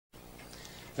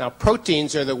Now,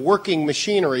 proteins are the working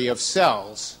machinery of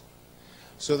cells,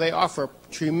 so they offer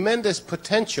tremendous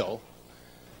potential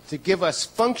to give us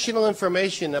functional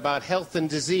information about health and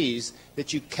disease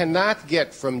that you cannot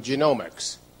get from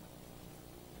genomics.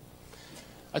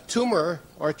 A tumor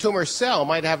or a tumor cell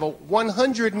might have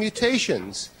 100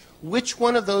 mutations. Which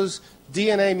one of those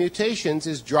DNA mutations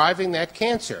is driving that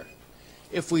cancer?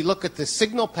 If we look at the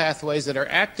signal pathways that are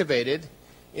activated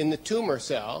in the tumor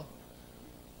cell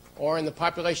or in the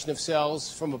population of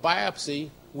cells from a biopsy,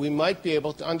 we might be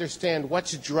able to understand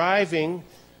what's driving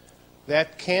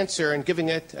that cancer and giving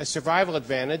it a survival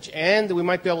advantage, and we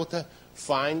might be able to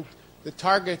find the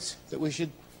targets that we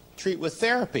should treat with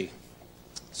therapy.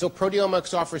 So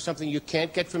proteomics offers something you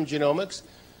can't get from genomics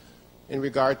in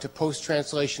regard to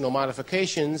post-translational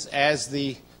modifications as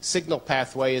the signal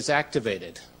pathway is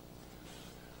activated.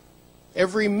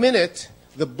 Every minute,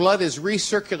 the blood is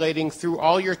recirculating through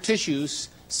all your tissues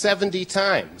 70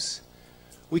 times.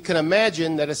 We can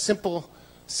imagine that a simple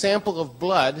sample of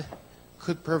blood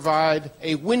could provide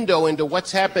a window into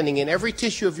what's happening in every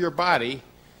tissue of your body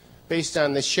based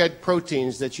on the shed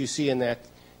proteins that you see in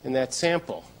that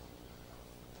sample.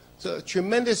 So a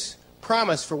tremendous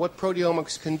promise for what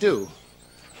proteomics can do.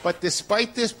 But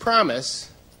despite this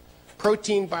promise,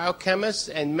 protein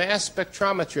biochemists and mass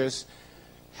spectrometrists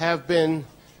have been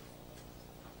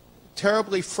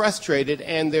terribly frustrated,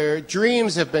 and their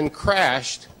dreams have been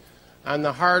crashed on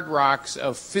the hard rocks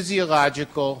of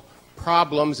physiological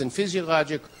problems and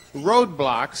physiologic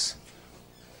roadblocks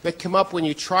that come up when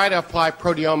you try to apply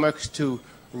proteomics to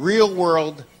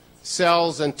real-world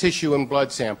cells and tissue and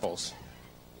blood samples.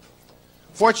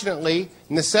 Fortunately,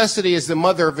 necessity is the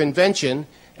mother of invention,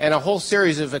 and a whole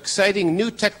series of exciting new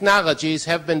technologies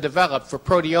have been developed for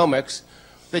proteomics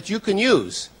that you can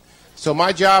use. So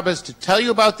my job is to tell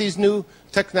you about these new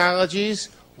technologies,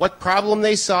 what problem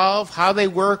they solve, how they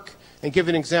work, and give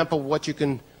an example of what you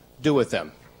can do with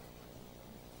them.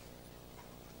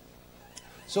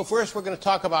 So first we're going to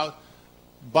talk about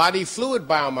body fluid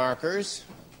biomarkers,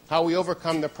 how we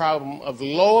overcome the problem of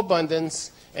low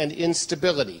abundance and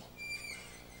instability.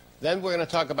 Then we're going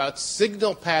to talk about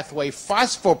signal pathway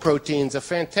phosphoproteins, a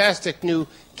fantastic new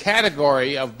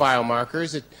category of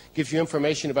biomarkers. It gives you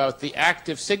information about the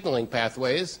active signaling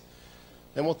pathways.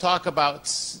 Then we'll talk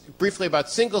briefly about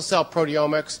single-cell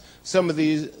proteomics, some of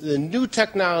the new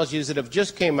technologies that have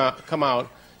just come out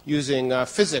using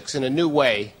physics in a new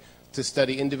way to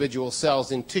study individual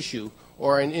cells in tissue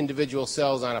or in individual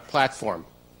cells on a platform.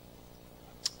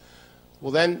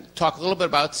 We'll then talk a little bit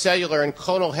about cellular and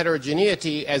clonal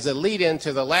heterogeneity as a lead-in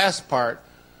to the last part,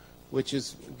 which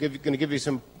is going to give you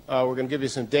some. We're going to give you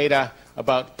some data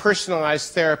about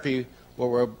personalized therapy, where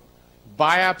we're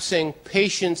biopsying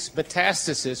patients'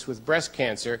 metastasis with breast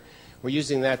cancer. We're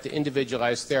using that to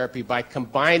individualize therapy by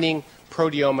combining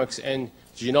proteomics and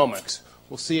genomics.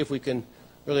 We'll see if we can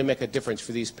really make a difference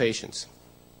for these patients.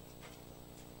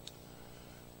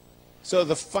 So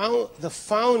the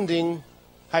founding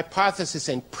hypothesis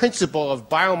and principle of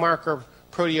biomarker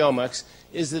proteomics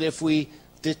is that if we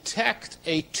detect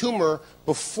a tumor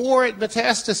before it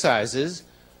metastasizes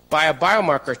by a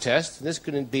biomarker test, this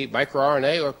could be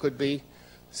microRNA or it could be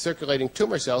circulating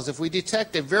tumor cells, if we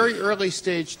detect a very early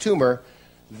stage tumor,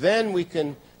 then we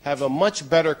can have a much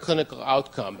better clinical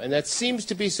outcome. And that seems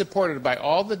to be supported by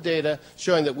all the data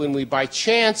showing that when we by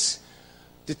chance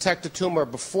detect a tumor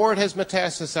before it has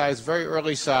metastasized, very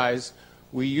early size,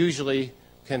 we usually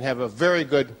can have a very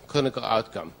good clinical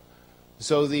outcome.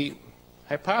 So the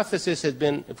hypothesis has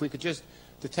been if we could just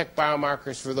detect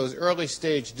biomarkers for those early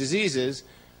stage diseases,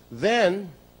 then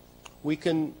we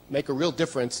can make a real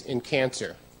difference in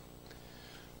cancer.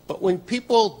 But when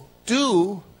people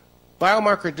do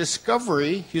biomarker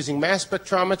discovery using mass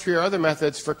spectrometry or other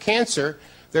methods for cancer,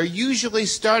 they're usually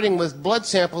starting with blood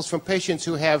samples from patients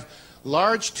who have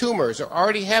large tumors or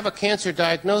already have a cancer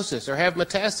diagnosis or have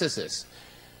metastasis.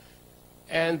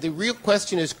 And the real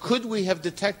question is, could we have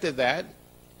detected that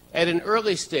at an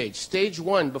early stage, stage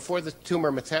 1, before the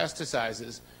tumor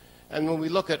metastasizes? And when we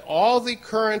look at all the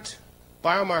current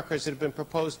biomarkers that have been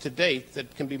proposed to date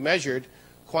that can be measured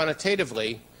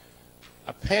quantitatively,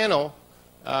 a panel,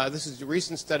 this is a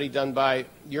recent study done by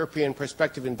European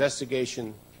Prospective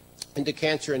Investigation into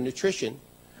Cancer and Nutrition,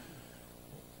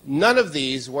 none of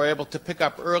these were able to pick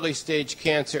up early stage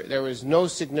cancer. There was no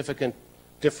significant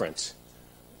difference.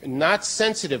 Not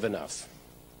sensitive enough.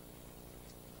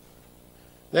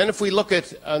 Then if we look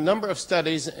at a number of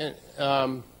studies,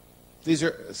 these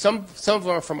are some of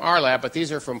them are from our lab, but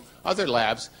these are from other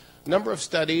labs, a number of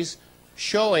studies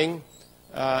showing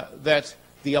that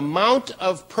the amount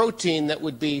of protein that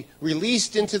would be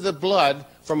released into the blood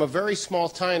from a very small,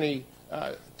 tiny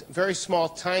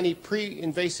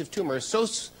pre-invasive tumor is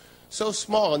so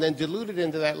small and then diluted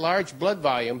into that large blood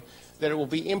volume that it will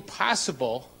be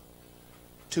impossible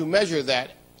to measure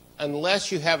that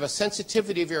unless you have a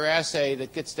sensitivity of your assay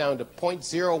that gets down to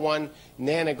 0.01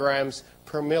 nanograms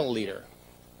per milliliter.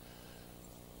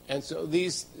 And so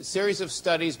these series of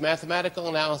studies, mathematical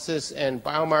analysis and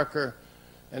biomarker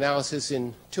analysis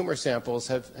in tumor samples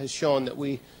has shown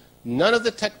that none of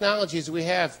the technologies we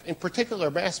have, in particular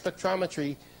mass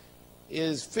spectrometry,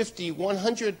 is 50,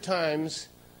 100 times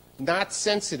not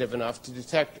sensitive enough to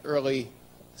detect early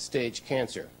stage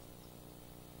cancer.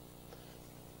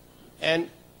 And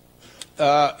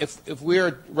if we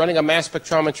were running a mass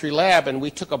spectrometry lab and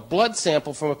we took a blood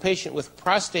sample from a patient with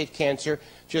prostate cancer,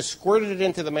 just squirted it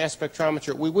into the mass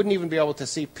spectrometer, we wouldn't even be able to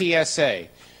see PSA,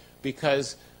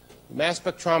 because mass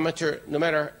spectrometer, no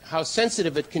matter how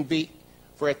sensitive it can be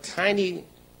for a tiny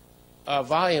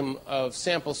volume of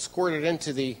samples squirted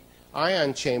into the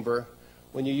ion chamber,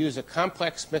 when you use a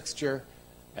complex mixture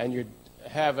and you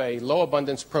have a low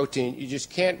abundance protein, you just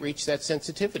can't reach that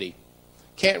sensitivity.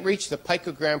 Can't reach the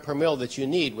picogram per mil that you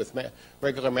need with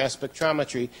regular mass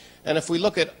spectrometry. And if we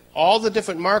look at all the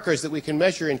different markers that we can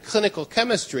measure in clinical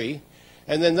chemistry,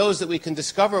 and then those that we can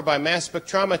discover by mass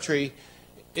spectrometry,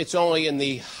 it's only in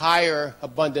the higher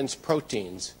abundance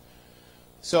proteins.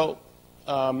 So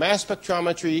mass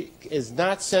spectrometry is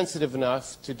not sensitive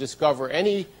enough to discover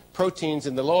any proteins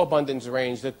in the low abundance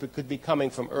range that could be coming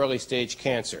from early stage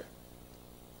cancer.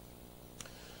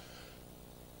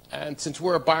 And since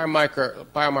we're a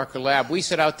biomarker lab, we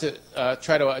set out to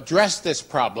try to address this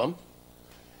problem.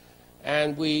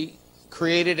 And we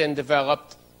created and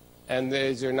developed, and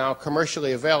these are now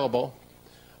commercially available,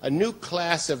 a new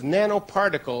class of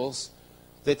nanoparticles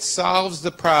that solves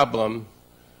the problem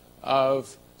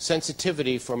of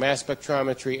sensitivity for mass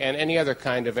spectrometry and any other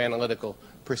kind of analytical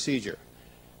procedure.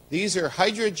 These are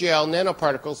hydrogel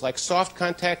nanoparticles like soft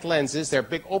contact lenses. They're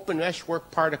big open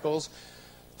meshwork particles,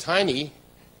 tiny,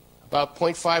 about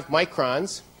 0.5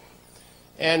 microns.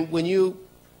 And when you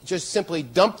just simply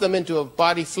dump them into a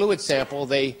body fluid sample,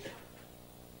 they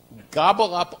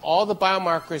gobble up all the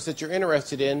biomarkers that you're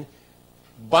interested in,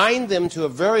 bind them to a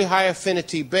very high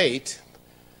affinity bait,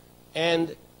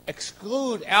 and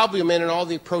exclude albumin and all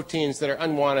the proteins that are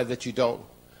unwanted that you don't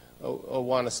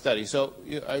want to study. So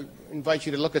I invite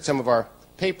you to look at some of our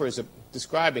papers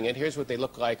describing it. Here's what they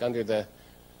look like under the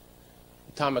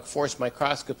atomic force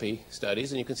microscopy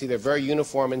studies, and you can see they're very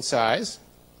uniform in size.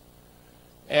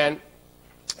 And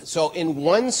so in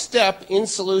one step in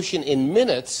solution in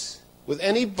minutes, with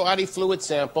any body fluid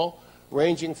sample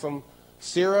ranging from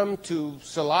serum to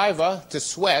saliva to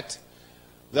sweat,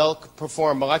 they'll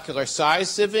perform molecular size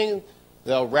sieving,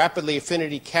 they'll rapidly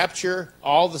affinity capture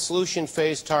all the solution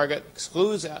phase target,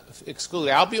 exclude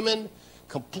albumin,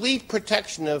 complete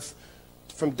protection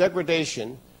from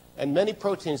degradation, and many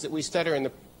proteins that we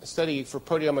study for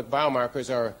proteomic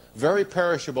biomarkers are very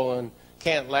perishable and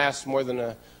can't last more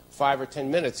than 5 or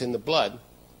 10 minutes in the blood.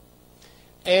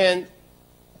 And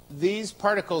these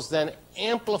particles then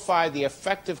amplify the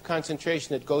effective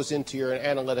concentration that goes into your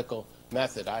analytical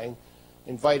method. I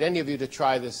invite any of you to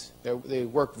try this. They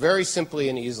work very simply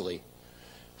and easily.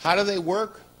 How do they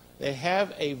work? They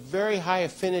have a very high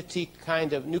affinity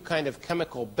new kind of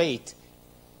chemical bait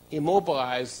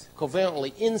immobilized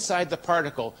covalently inside the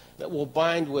particle that will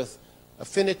bind with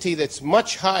affinity that's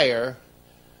much higher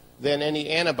than any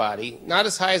antibody. Not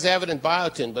as high as avidin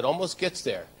biotin, but almost gets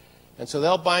there. And so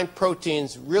they'll bind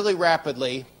proteins really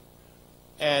rapidly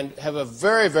and have a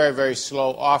very, very, very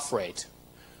slow off rate.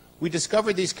 We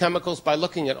discovered these chemicals by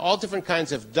looking at all different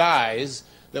kinds of dyes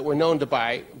that were known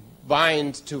to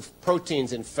bind to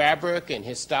proteins in fabric, in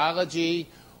histology,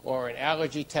 or in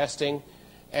allergy testing.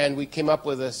 And we came up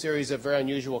with a series of very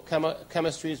unusual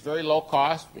chemistries, very low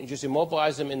cost. You just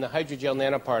immobilize them in the hydrogel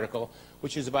nanoparticle,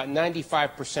 which is about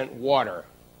 95% water.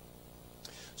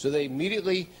 So they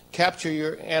immediately capture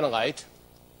your analyte.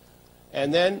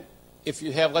 And then if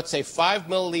you have, let's say, 5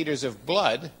 milliliters of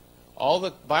blood, all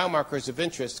the biomarkers of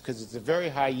interest, because it's a very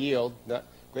high yield,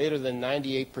 greater than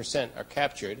 98% are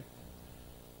captured.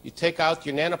 You take out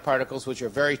your nanoparticles, which are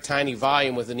very tiny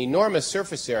volume with an enormous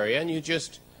surface area, and you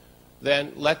just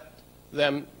then let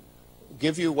them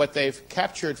give you what they've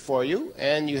captured for you,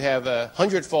 and you have a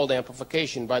 100-fold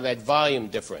amplification by that volume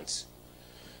difference.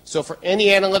 So for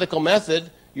any analytical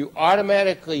method, you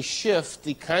automatically shift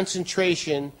the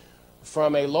concentration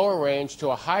from a lower range to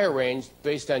a higher range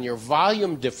based on your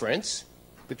volume difference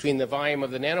between the volume of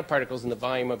the nanoparticles and the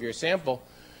volume of your sample,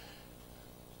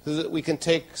 so that we can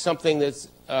take something that's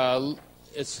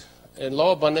it's in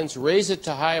low abundance, raise it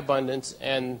to high abundance,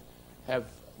 and have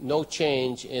no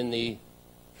change in the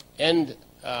end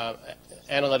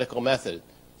analytical method.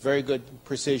 Very good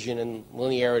precision and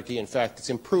linearity. In fact, it's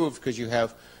improved because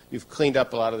you've cleaned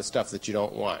up a lot of the stuff that you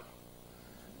don't want.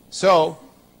 So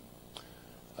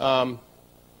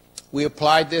we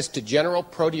applied this to general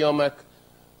proteomic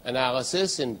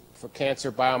analysis for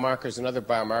cancer biomarkers and other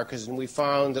biomarkers, and we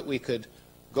found that we could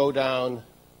go down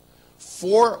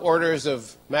 4 orders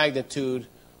of magnitude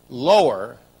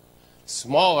lower,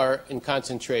 smaller in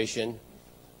concentration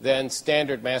than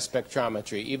standard mass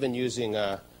spectrometry, even using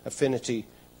affinity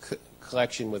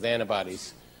collection with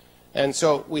antibodies. And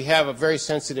so we have a very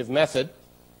sensitive method.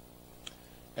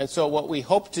 And so what we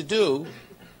hope to do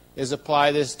is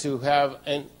apply this to have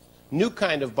a new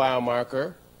kind of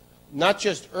biomarker, not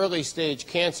just early stage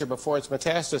cancer before it's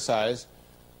metastasized,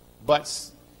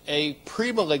 but a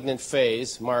pre-malignant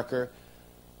phase marker,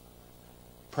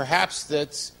 perhaps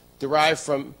that's derived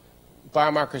from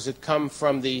biomarkers that come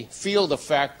from the field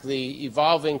effect, the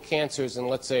evolving cancers in,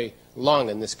 let's say, lung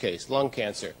in this case, lung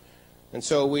cancer. And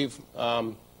so we've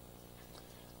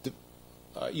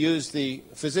used the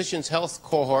physician's health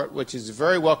cohort, which is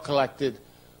very well collected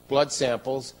blood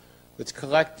samples that's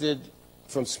collected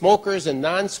from smokers and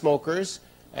non-smokers,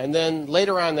 and then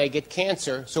later on they get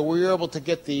cancer. So we were able to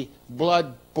get the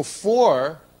blood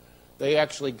before they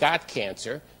actually got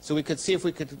cancer, so we could see if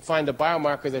we could find a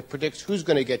biomarker that predicts who's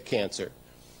going to get cancer.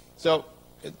 So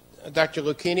Dr.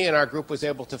 Lucchini and our group was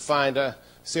able to find a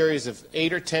series of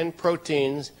 8 or 10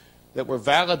 proteins that were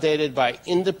validated by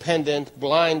independent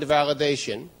blind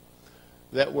validation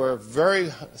that were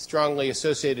very strongly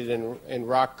associated in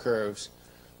ROC curves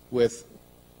with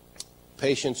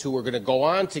patients who were going to go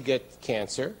on to get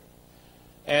cancer,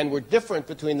 and were different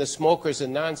between the smokers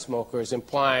and non-smokers,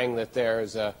 implying that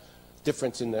there's a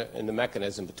difference in the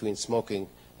mechanism between smoking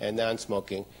and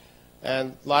non-smoking.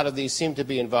 And a lot of these seem to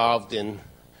be involved in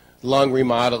lung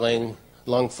remodeling,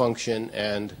 lung function,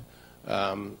 and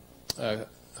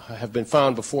have been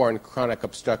found before in chronic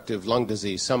obstructive lung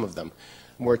disease, some of them.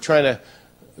 And we're trying to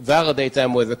validate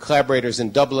them with the collaborators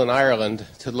in Dublin, Ireland,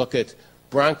 to look at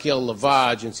bronchial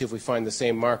lavage and see if we find the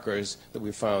same markers that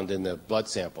we found in the blood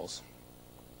samples.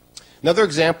 Another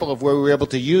example of where we were able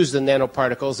to use the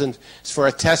nanoparticles is for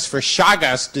a test for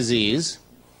Chagas disease,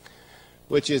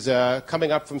 which is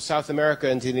coming up from South America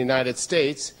into the United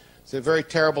States. It's a very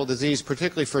terrible disease,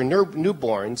 particularly for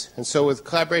newborns. And so with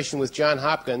collaboration with Johns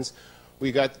Hopkins,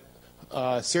 we got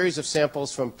a series of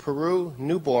samples from Peru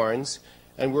newborns,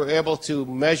 and we were able to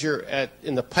measure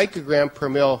in the picogram per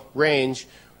mil range,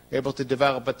 able to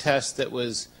develop a test that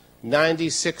was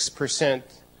 96%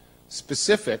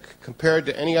 specific compared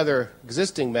to any other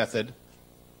existing method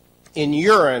in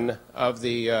urine of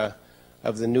the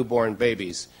newborn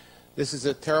babies. This is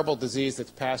a terrible disease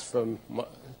that's passed from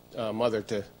mother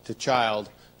to child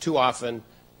too often,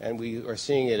 and we are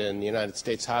seeing it in the United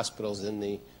States hospitals in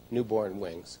the newborn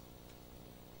wings.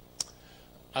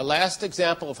 A last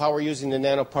example of how we're using the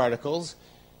nanoparticles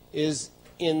is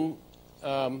in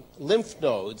lymph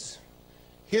nodes.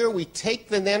 Here we take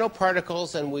the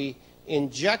nanoparticles and we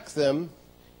inject them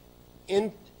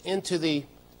into the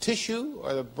tissue,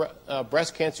 or the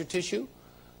breast cancer tissue.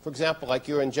 For example, like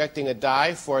you're injecting a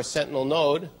dye for a sentinel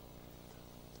node,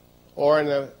 or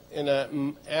in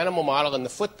an animal model in the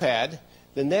foot pad,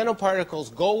 the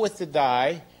nanoparticles go with the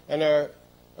dye and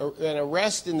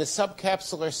arrest in the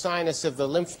subcapsular sinus of the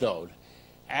lymph node.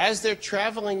 As they're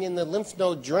traveling in the lymph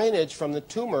node drainage from the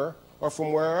tumor or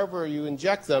from wherever you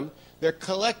inject them, they're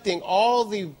collecting all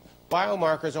the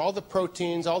biomarkers, all the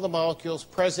proteins, all the molecules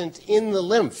present in the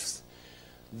lymph.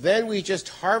 Then we just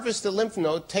harvest the lymph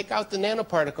node, take out the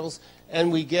nanoparticles,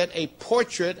 and we get a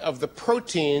portrait of the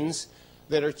proteins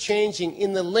that are changing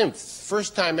in the lymph.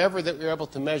 First time ever that we're able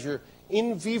to measure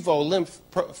in vivo lymph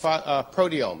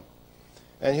proteome.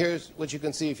 And here's what you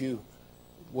can see if you,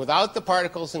 without the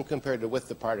particles and compared to with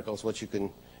the particles, what you can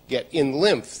get in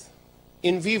lymph,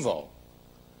 in vivo.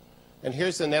 And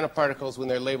here's the nanoparticles when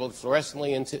they're labeled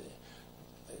fluorescently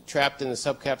trapped in the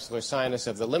subcapsular sinus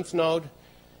of the lymph node.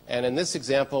 And in this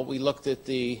example, we looked at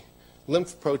the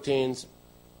lymph proteins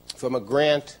from a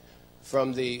grant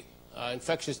from the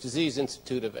Infectious Disease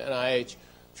Institute of NIH,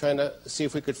 trying to see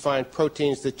if we could find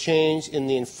proteins that change in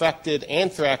the infected,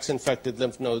 anthrax-infected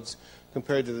lymph nodes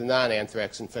compared to the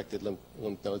non-anthrax-infected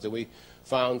lymph nodes. And we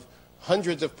found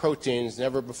hundreds of proteins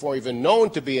never before even known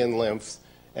to be in lymph,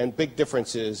 and big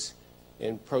differences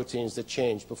in proteins that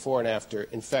change before and after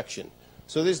infection.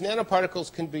 So these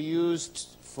nanoparticles can be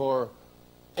used for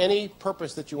any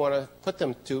purpose that you want to put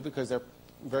them to, because they're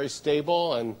very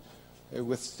stable and they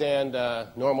withstand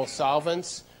normal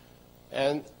solvents.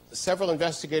 And several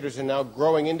investigators are now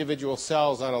growing individual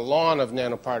cells on a lawn of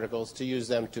nanoparticles to use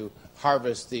them to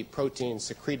harvest the proteins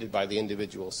secreted by the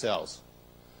individual cells.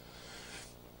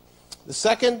 The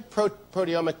second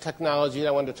proteomic technology that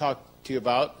I wanted to talk to you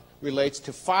about relates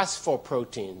to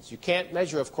phosphoproteins. You can't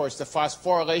measure, of course, the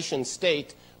phosphorylation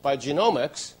state by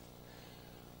genomics,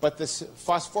 but the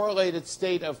phosphorylated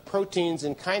state of proteins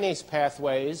in kinase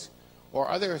pathways or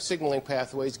other signaling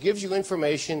pathways gives you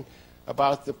information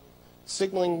about the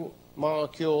signaling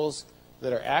molecules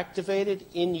that are activated,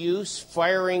 in use,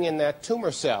 firing in that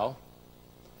tumor cell.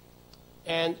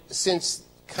 And since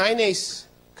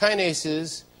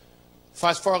kinases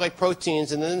phosphorylate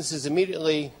proteins, and then this is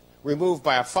immediately removed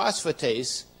by a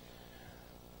phosphatase,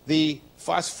 the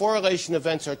phosphorylation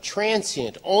events are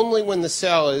transient. Only when the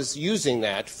cell is using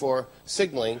that for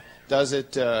signaling does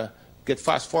it get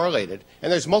phosphorylated.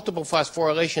 And there's multiple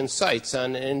phosphorylation sites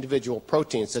on individual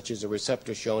proteins, such as the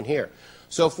receptor shown here.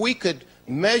 So if we could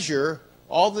measure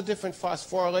all the different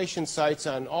phosphorylation sites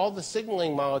on all the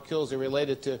signaling molecules that are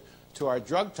related to our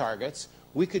drug targets,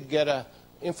 we could get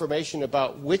information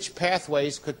about which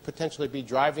pathways could potentially be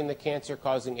driving the cancer,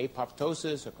 causing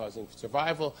apoptosis or causing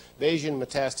survival, evasion,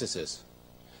 metastasis.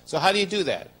 So how do you do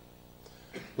that?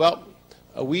 Well,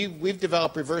 we've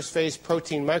developed reverse phase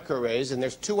protein microarrays, and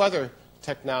there's two other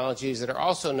technologies that are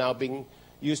also now being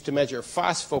used to measure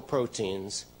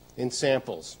phosphoproteins in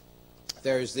samples.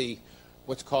 There's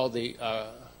what's called the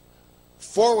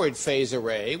forward phase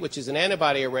array, which is an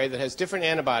antibody array that has different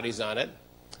antibodies on it,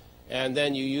 and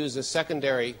then you use a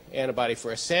secondary antibody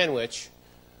for a sandwich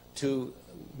to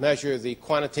measure the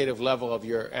quantitative level of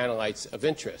your analytes of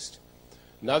interest.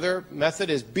 Another method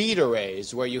is bead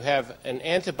arrays, where you have an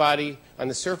antibody on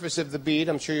the surface of the bead.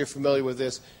 I'm sure you're familiar with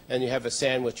this, and you have a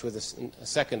sandwich with a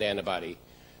second antibody.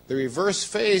 The reverse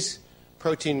phase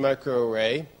protein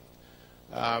microarray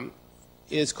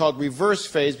is called reverse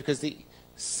phase because the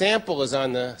sample is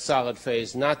on the solid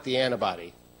phase, not the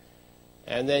antibody.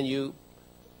 And then you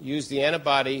use the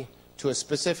antibody to a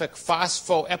specific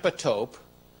phosphoepitope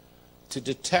to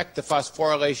detect the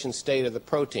phosphorylation state of the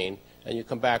protein, and you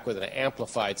come back with an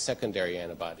amplified secondary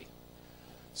antibody.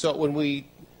 So when we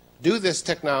do this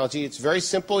technology, it's very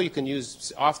simple. You can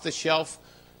use off-the-shelf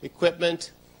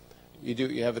equipment.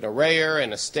 You have an arrayer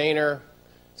and a stainer,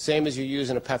 same as you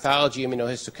use in a pathology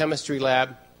immunohistochemistry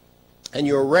lab. And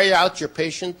you array out your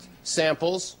patient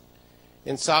samples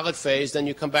in solid phase. Then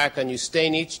you come back and you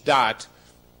stain each dot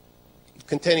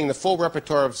containing the full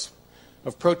repertoire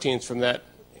of proteins from that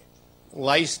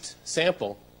lysed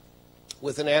sample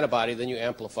with an antibody. Then you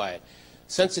amplify it.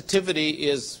 Sensitivity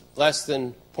is less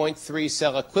than 0.3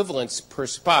 cell equivalents per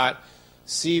spot.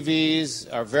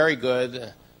 CVs are very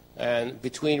good, and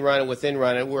between run and within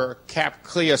run, and we're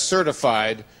CAP-CLIA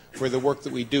certified for the work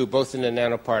that we do, both in the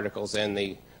nanoparticles and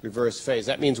the reverse phase.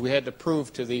 That means we had to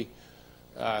prove to the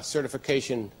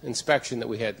certification inspection that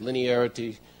we had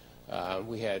linearity,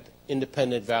 we had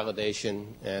independent validation,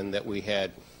 and that we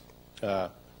had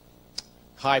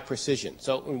high precision.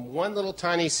 So in one little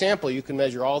tiny sample, you can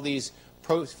measure all these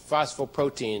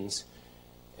phosphoproteins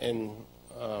in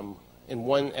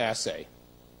one assay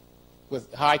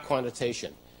with high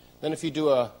quantitation. Then if you do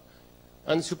a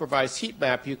unsupervised heat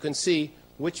map, you can see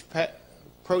which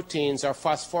proteins are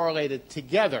phosphorylated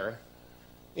together,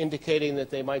 indicating that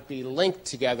they might be linked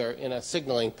together in a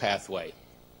signaling pathway.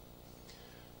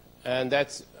 And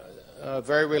that's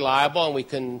very reliable, and we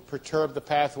can perturb the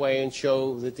pathway and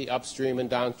show that the upstream and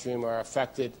downstream are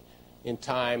affected in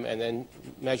time, and then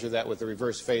measure that with the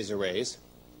reverse phase arrays.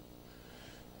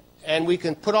 And we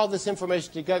can put all this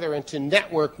information together into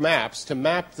network maps to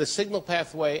map the signal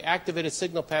pathway, activated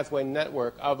signal pathway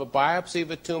network of a biopsy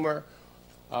of a tumor,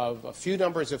 of a few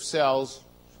numbers of cells,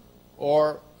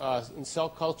 or in cell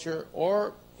culture,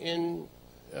 or in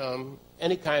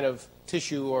any kind of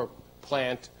tissue or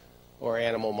plant or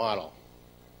animal model.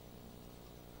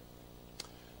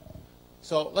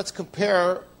 So let's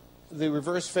compare the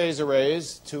reverse phase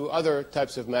arrays to other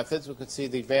types of methods. We can see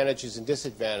the advantages and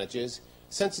disadvantages.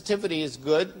 Sensitivity is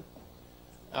good.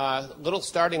 Little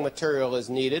starting material is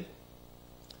needed.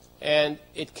 And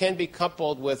it can be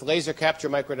coupled with laser capture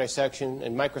microdissection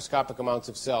and microscopic amounts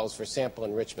of cells for sample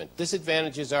enrichment.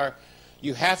 Disadvantages are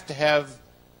you have to have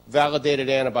validated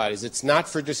antibodies. It's not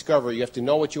for discovery. You have to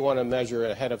know what you want to measure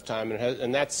ahead of time.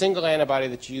 And that single antibody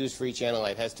that you use for each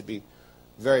analyte has to be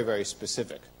very, very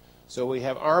specific. So we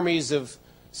have armies of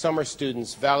summer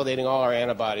students validating all our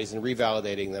antibodies and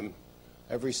revalidating them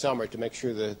every summer to make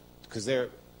sure that, because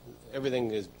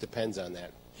everything depends on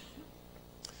that.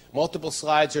 Multiple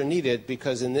slides are needed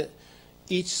because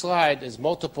each slide is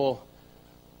multiple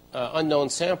unknown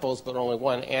samples, but only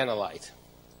one analyte.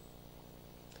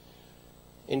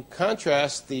 In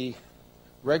contrast, the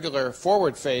regular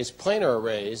forward phase planar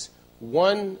arrays,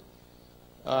 one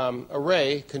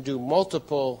array can do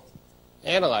multiple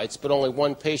analytes, but only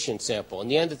one patient sample. In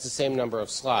the end, it's the same number of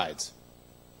slides.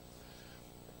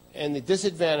 And the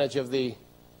disadvantage of the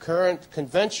current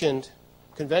conventional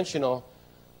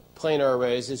planar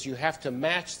arrays is you have to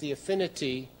match the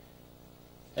affinity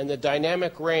and the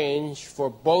dynamic range for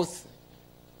both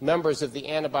members of the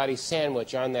antibody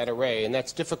sandwich on that array, and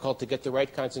that's difficult to get the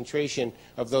right concentration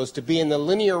of those to be in the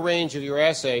linear range of your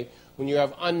assay when you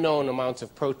have unknown amounts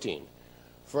of protein.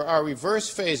 For our reverse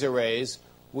phase arrays,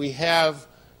 we have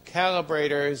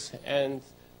calibrators and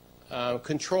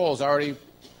controls already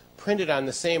printed on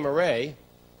the same array,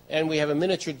 and we have a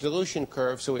miniature dilution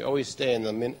curve, so we always stay in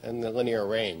the linear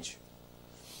range.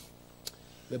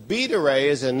 The bead array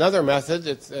is another method,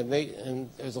 and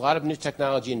there's a lot of new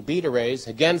technology in bead arrays.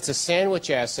 Again, it's a sandwich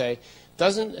assay.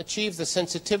 Doesn't achieve the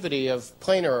sensitivity of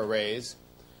planar arrays,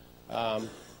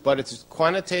 but it's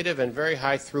quantitative and very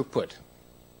high throughput.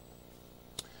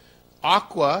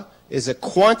 Aqua is a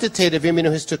quantitative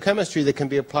immunohistochemistry that can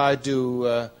be applied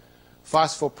to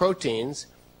phosphoproteins,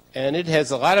 and it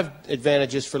has a lot of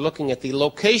advantages for looking at the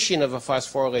location of a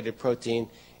phosphorylated protein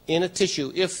in a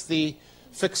tissue if the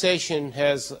fixation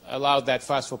has allowed that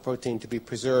phosphoprotein to be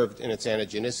preserved in its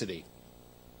antigenicity.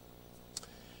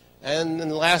 And then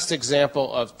the last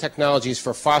example of technologies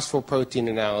for phosphoprotein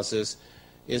analysis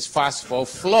is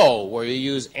phosphoflow, where you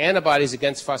use antibodies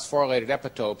against phosphorylated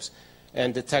epitopes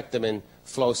and detect them in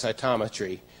flow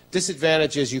cytometry.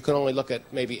 Disadvantage is you can only look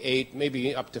at maybe 8,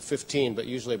 maybe up to 15, but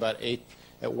usually about 8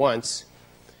 at once.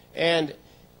 And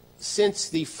since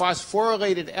the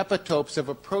phosphorylated epitopes of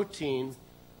a protein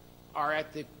are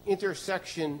at the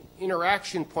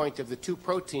interaction point of the two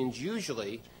proteins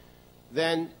usually,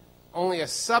 then only a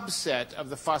subset of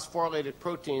the phosphorylated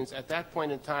proteins at that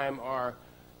point in time are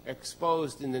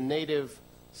exposed in the native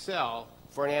cell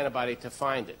for an antibody to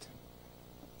find it.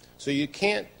 So you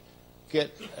can't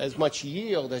get as much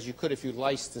yield as you could if you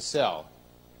lysed the cell.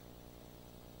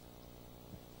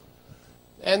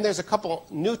 And there's a couple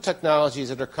new technologies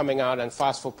that are coming out on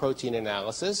phosphoprotein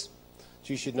analysis that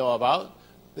you should know about.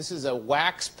 This is a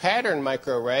wax pattern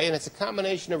microarray, and it's a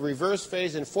combination of reverse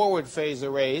phase and forward phase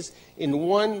arrays in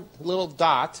one little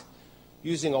dot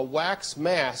using a wax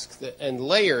mask and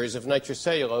layers of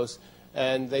nitrocellulose,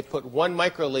 and they put 1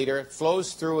 microliter. It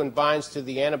flows through and binds to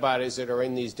the antibodies that are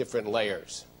in these different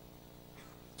layers.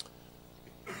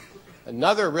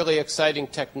 Another really exciting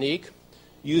technique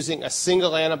using a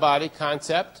single antibody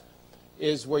concept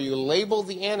is where you label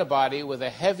the antibody with a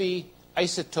heavy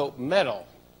isotope metal,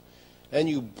 and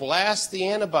you blast the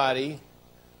antibody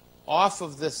off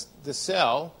of the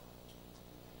cell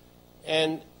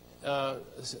and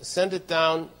send it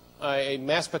down a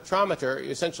mass spectrometer,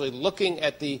 essentially looking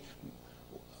at the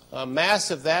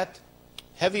mass of that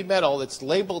heavy metal that's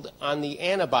labeled on the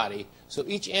antibody. So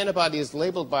each antibody is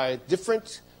labeled by a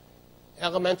different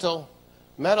elemental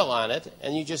metal on it,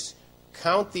 and you just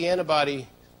count the antibody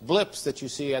blips that you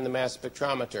see on the mass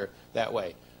spectrometer that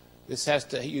way. This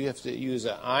you have to use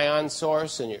an ion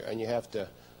source, and you have to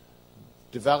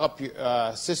develop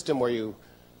your system where you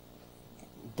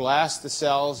blast the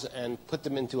cells and put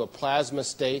them into a plasma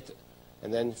state,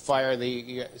 and then fire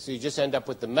so you just end up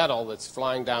with the metal that's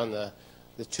flying down the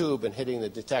tube and hitting the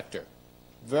detector.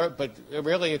 But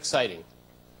really exciting.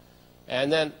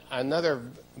 And then another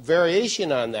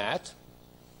variation on that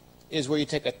is where you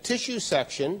take a tissue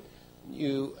section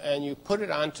and you put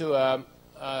it onto a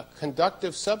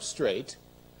conductive substrate.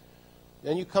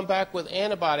 Then you come back with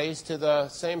antibodies to the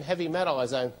same heavy metal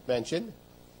as I mentioned.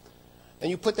 And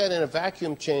you put that in a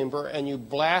vacuum chamber and you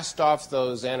blast off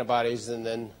those antibodies and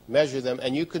then measure them.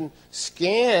 And you can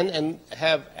scan and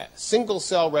have single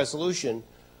cell resolution.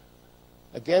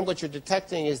 Again, what you're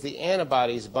detecting is the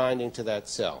antibodies binding to that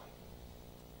cell.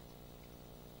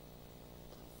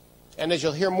 And as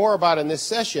you'll hear more about in this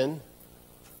session,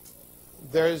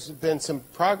 there's been some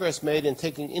progress made in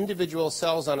taking individual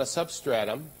cells on a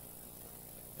substratum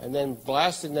and then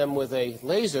blasting them with a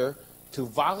laser to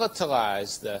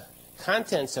volatilize the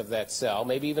contents of that cell,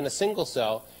 maybe even a single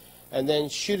cell, and then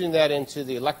shooting that into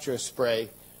the electrospray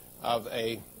of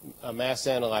a mass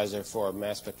analyzer for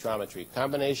mass spectrometry.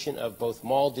 Combination of both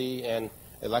MALDI and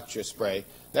electrospray.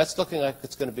 That's looking like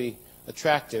it's going to be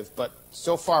attractive, but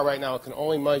so far right now it can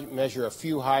only measure a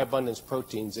few high abundance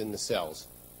proteins in the cells.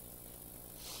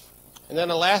 And then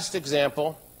a last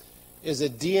example is a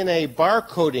DNA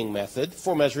barcoding method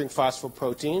for measuring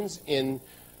phosphoproteins in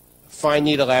fine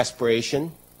needle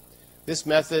aspiration. This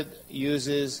method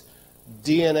uses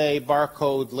DNA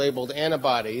barcode labeled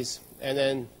antibodies, and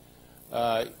then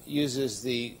uses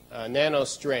the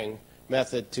nanostring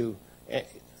method to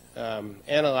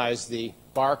analyze the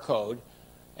barcode,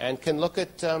 and can look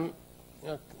at a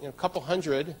couple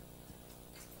hundred,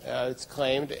 it's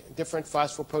claimed, different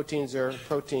phosphoproteins or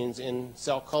proteins in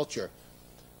cell culture.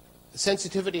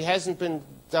 Sensitivity hasn't been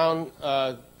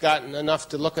gotten enough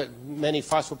to look at many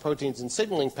phosphoproteins and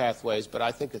signaling pathways, but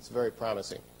I think it's very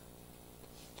promising.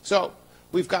 So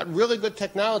we've got really good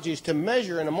technologies to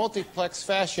measure in a multiplex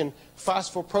fashion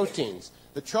phosphoproteins.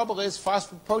 The trouble is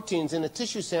phosphoproteins in a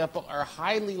tissue sample are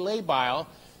highly labile,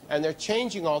 and they're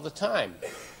changing all the time.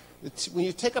 When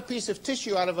you take a piece of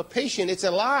tissue out of a patient, it's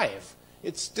alive.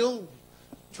 It's still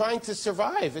trying to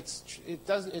survive. It's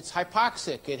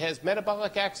hypoxic. It has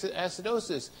metabolic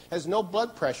acidosis, has no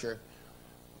blood pressure.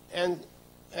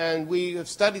 And we have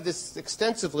studied this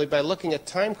extensively by looking at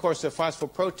time course of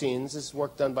phosphoproteins. This is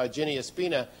work done by Ginny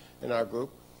Espina in our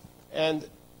group. And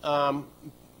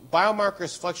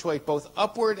biomarkers fluctuate both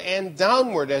upward and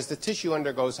downward as the tissue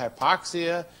undergoes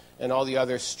hypoxia and all the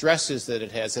other stresses that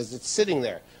it has as it's sitting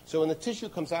there. So when the tissue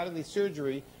comes out of the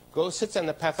surgery, sits on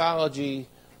the pathology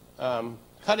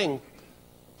cutting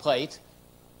plate,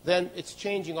 then it's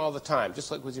changing all the time,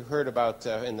 just like what you heard about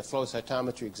in the flow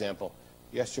cytometry example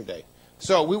yesterday.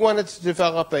 So we wanted to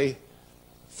develop a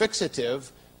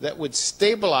fixative that would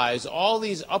stabilize all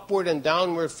these upward and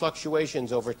downward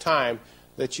fluctuations over time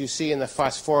that you see in the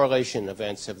phosphorylation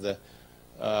events of the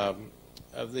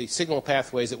signal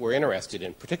pathways that we're interested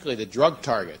in, particularly the drug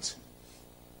targets.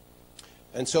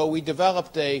 And so we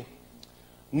developed a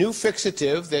new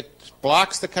fixative that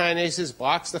blocks the kinases,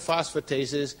 blocks the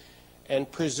phosphatases, and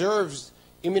preserves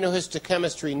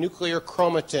immunohistochemistry nuclear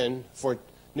chromatin for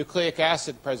nucleic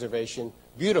acid preservation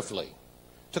beautifully.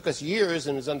 It took us years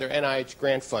and is under NIH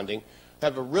grant funding.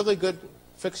 Have a really good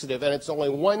fixative, and it's only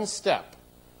one step.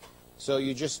 So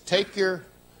you just take your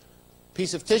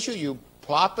piece of tissue, you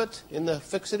plop it in the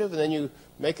fixative, and then you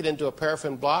make it into a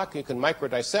paraffin block. You can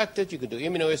microdissect it. You can do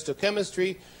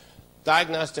immunohistochemistry,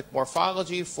 diagnostic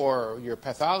morphology for your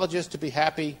pathologist to be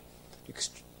happy,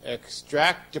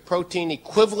 extract the protein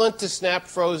equivalent to SNAP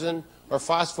frozen or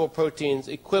phosphoproteins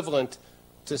equivalent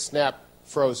to SNAP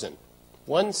frozen.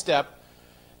 One step,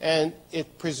 and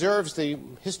it preserves the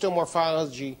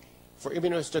histomorphology for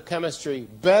immunohistochemistry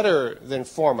better than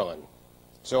formalin.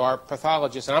 So our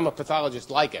pathologists, and I'm a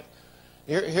pathologist, like it.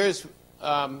 Here's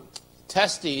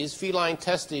testes, feline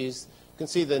testes. You can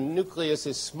see the nucleus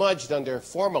is smudged under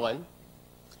formalin,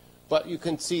 but you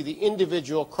can see the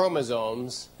individual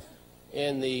chromosomes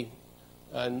in the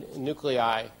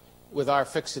nuclei with our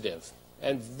fixative,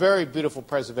 and very beautiful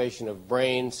preservation of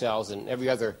brain cells and every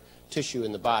other tissue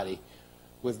in the body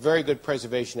with very good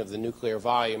preservation of the nuclear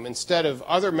volume instead of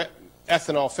other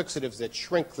ethanol fixatives that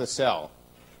shrink the cell.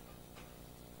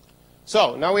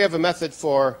 So now we have a method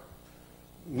for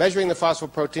measuring the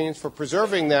phosphoproteins, for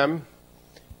preserving them,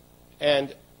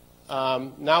 and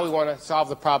now we want to solve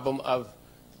the problem of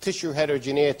tissue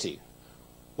heterogeneity.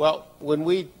 Well, when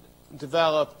we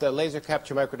developed the laser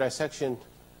capture microdissection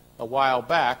a while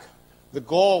back, the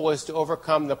goal was to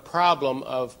overcome the problem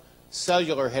of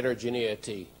cellular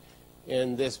heterogeneity.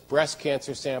 In this breast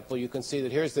cancer sample, you can see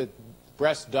that here's the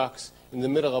breast ducts in the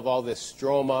middle of all this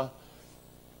stroma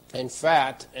and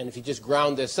fat, and if you just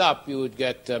ground this up, you would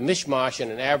get mishmash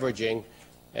and an averaging,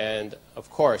 and of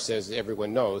course, as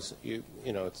everyone knows, you're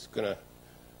going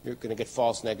to get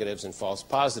false negatives and false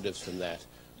positives from that.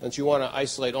 And you want to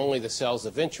isolate only the cells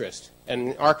of interest,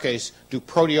 and in our case, do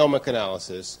proteomic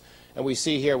analysis. And we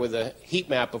see here with a heat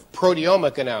map of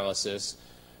proteomic analysis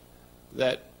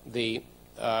that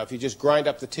if you just grind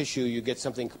up the tissue, you get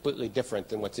something completely different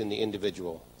than what's in the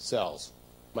individual cells,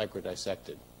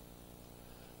 microdissected.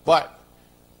 But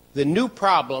the new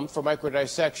problem for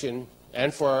microdissection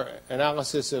and for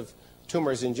analysis of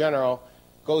tumors in general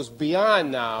goes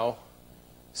beyond now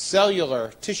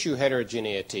cellular tissue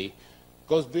heterogeneity,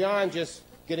 goes beyond just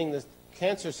getting the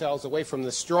cancer cells away from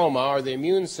the stroma or the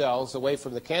immune cells away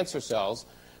from the cancer cells,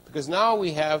 because now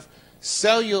we have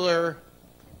cellular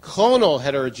clonal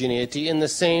heterogeneity in the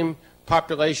same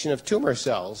population of tumor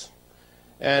cells.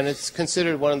 And it's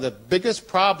considered one of the biggest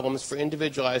problems for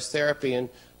individualized therapy in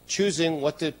choosing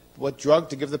what drug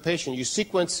to give the patient. You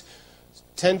sequence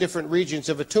 10 different regions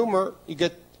of a tumor, you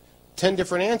get 10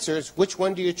 different answers. Which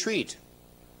one do you treat?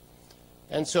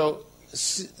 And so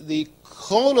the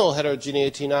clonal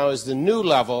heterogeneity now is the new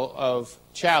level of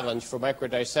challenge for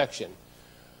microdissection.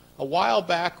 A while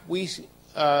back, we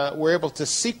were able to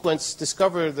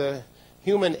discover the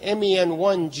human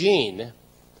MEN1 gene,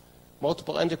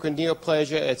 multiple endocrine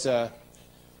neoplasia. It's a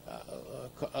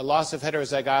a loss of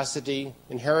heterozygosity,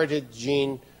 inherited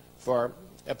gene for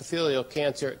epithelial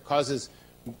cancer. It causes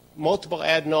multiple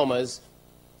adenomas,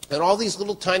 and all these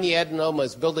little tiny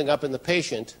adenomas building up in the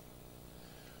patient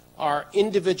are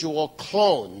individual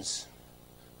clones.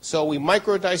 So we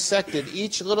microdissected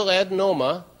each little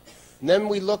adenoma, and then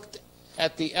we looked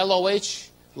at the LOH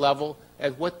level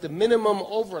at what the minimum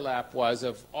overlap was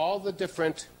of all the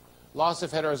different loss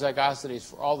of heterozygosities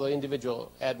for all the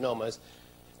individual adenomas.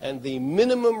 And the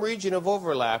minimum region of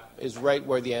overlap is right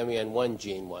where the MEN1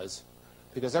 gene was,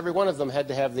 because every one of them had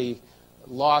to have the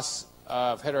loss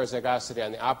of heterozygosity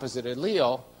on the opposite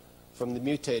allele from the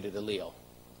mutated allele.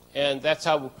 And that's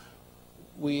how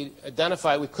we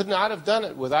identified we could not have done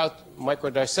it without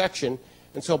microdissection.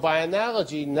 And so by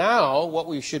analogy, now what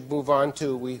we should move on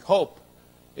to, we hope,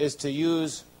 is to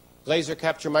use laser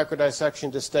capture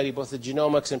microdissection to study both the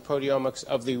genomics and proteomics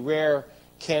of the rare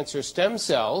cancer stem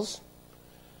cells,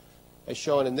 as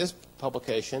shown in this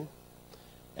publication.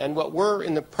 And what we're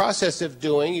in the process of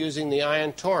doing using the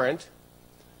ion torrent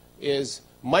is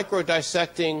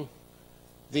microdissecting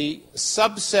the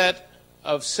subset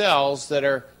of cells that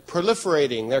are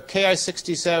proliferating. They're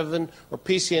Ki67 or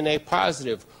PCNA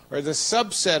positive, or the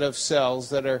subset of cells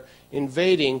that are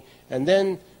invading, and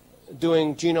then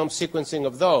doing genome sequencing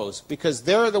of those, because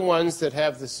they're the ones that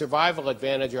have the survival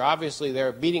advantage, or obviously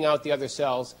they're beating out the other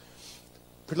cells.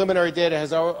 Preliminary data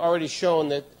has already shown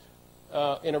that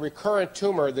in a recurrent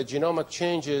tumor, the genomic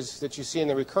changes that you see in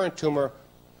the recurrent tumor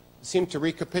seem to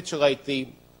recapitulate the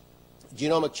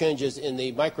genomic changes in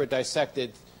the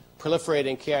microdissected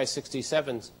proliferating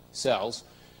Ki67 cells.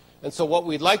 And so what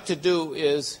we'd like to do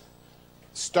is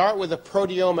start with a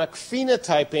proteomic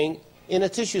phenotyping in a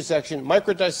tissue section,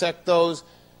 microdissect those,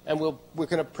 and we're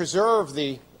going to preserve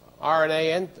the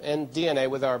RNA and DNA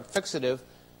with our fixative,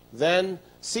 then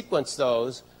sequence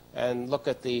those and look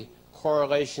at the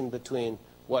correlation between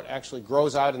what actually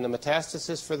grows out in the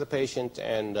metastasis for the patient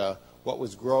and what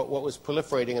was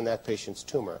proliferating in that patient's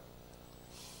tumor.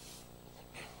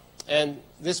 And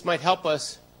this might help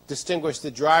us distinguish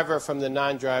the driver from the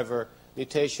non-driver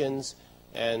mutations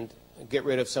and get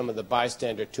rid of some of the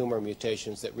bystander tumor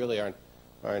mutations that really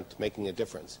aren't making a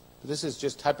difference. This is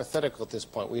just hypothetical at this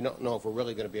point. We don't know if we're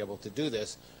really going to be able to do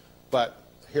this, but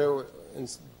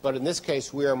in this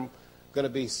case, we are going to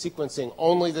be sequencing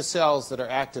only the cells that are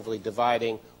actively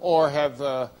dividing or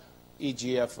have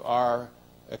EGFR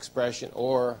expression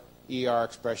or ER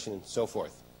expression and so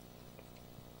forth.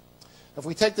 If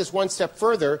we take this one step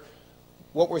further,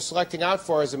 what we're selecting out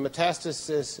for is a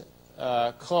metastasis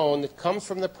clone that comes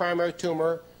from the primary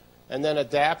tumor and then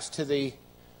adapts to the,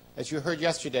 as you heard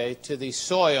yesterday, to the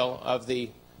soil of the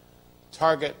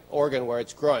target organ where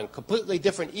it's growing. Completely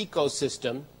different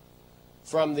ecosystem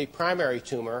from the primary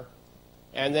tumor,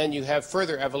 and then you have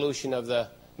further evolution of the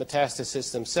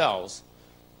metastasis themselves,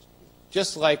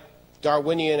 just like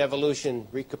Darwinian evolution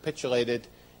recapitulated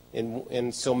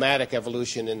in somatic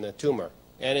evolution in the tumor,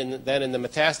 and then in the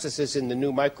metastasis in the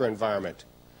new microenvironment.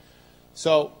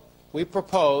 So we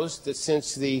propose that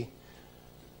since the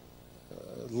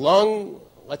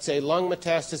let's say lung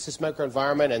metastasis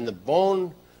microenvironment and the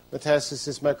bone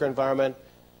metastasis microenvironment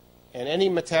and any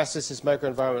metastasis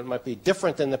microenvironment might be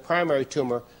different than the primary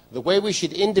tumor, the way we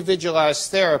should individualize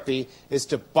therapy is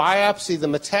to biopsy the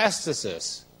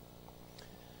metastasis.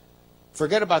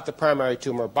 Forget about the primary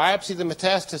tumor. Biopsy the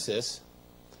metastasis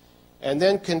and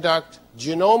then conduct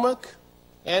genomic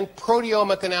and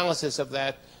proteomic analysis of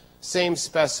that same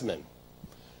specimen.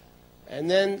 And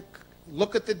then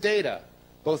look at the data,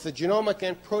 both the genomic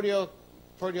and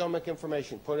proteomic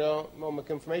information. Proteomic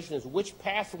information is which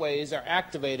pathways are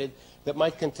activated that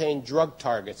might contain drug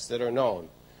targets that are known.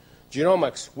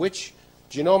 Genomics, which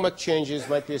genomic changes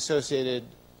might be associated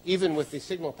even with the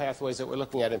signal pathways that we're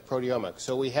looking at in proteomics.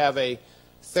 So we have a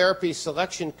therapy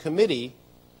selection committee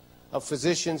of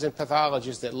physicians and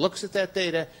pathologists that looks at that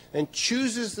data and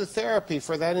chooses the therapy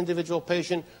for that individual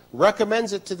patient,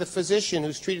 recommends it to the physician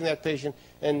who's treating that patient,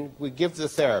 and we give the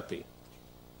therapy.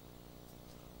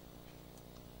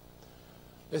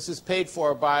 This is paid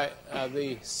for by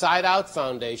the Side Out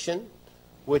Foundation,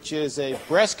 which is a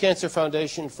breast cancer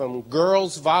foundation from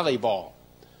girls volleyball.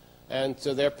 And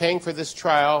so they're paying for this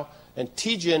trial, and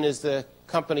TGen is the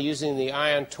company using the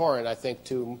ion torrent, I think,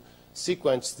 to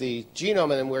sequence the genome,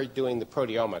 and then we're doing the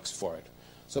proteomics for it.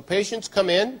 So patients come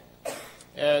in,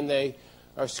 and they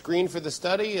are screened for the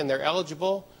study, and they're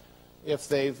eligible if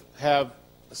they have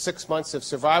 6 months of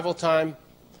survival time.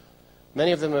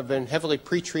 Many of them have been heavily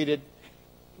pretreated,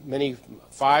 many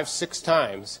 5, 6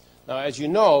 times. Now, as you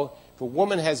know, if a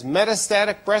woman has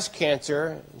metastatic breast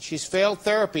cancer and she's failed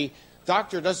therapy,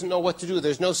 doctor doesn't know what to do.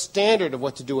 There's no standard of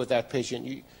what to do with that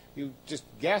patient. You just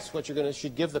guess what you're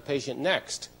should give the patient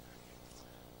next.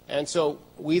 And so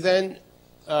we then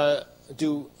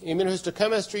do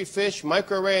immunohistochemistry, FISH,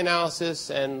 microarray analysis,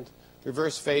 and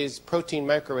reverse phase protein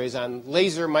microarrays on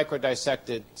laser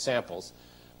microdissected samples.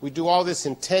 We do all this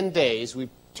in 10 days. We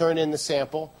turn in the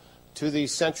sample to the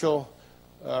central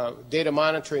data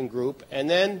monitoring group, and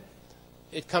then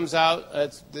it comes out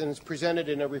and it's presented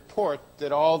in a report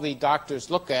that all the doctors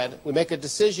look at. We make a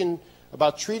decision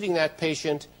about treating that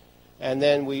patient, and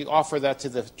then we offer that to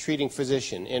the treating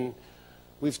physician.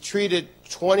 We've treated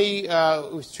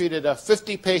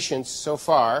 50 patients so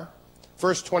far.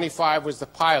 First 25 was the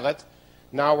pilot.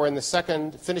 Now we're in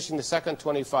finishing the second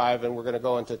 25, and we're going to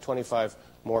go into 25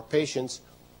 more patients.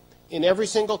 In every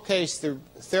single case, the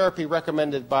therapy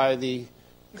recommended by the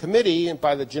committee and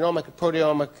by the genomic and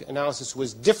proteomic analysis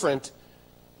was different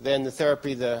than the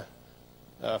therapy the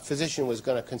physician was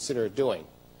going to consider doing.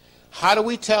 How do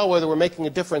we tell whether we're making a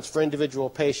difference for individual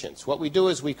patients? What we do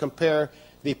is we compare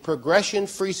the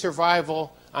progression-free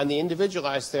survival on the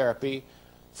individualized therapy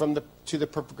to the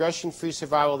progression-free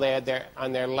survival they had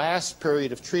on their last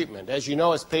period of treatment. As you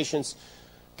know, as patients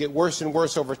get worse and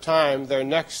worse over time, their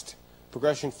next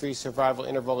progression-free survival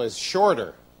interval is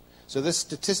shorter. So this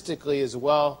statistically is a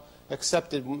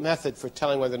well-accepted method for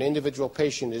telling whether an individual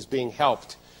patient is being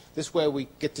helped. This way we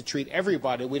get to treat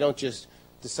everybody. We don't just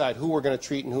decide who we're going to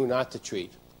treat and who not to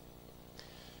treat.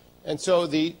 And so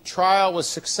the trial was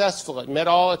successful. It met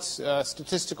all its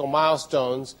statistical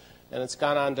milestones, and it's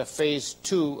gone on to phase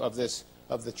 2 of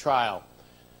the trial.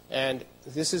 And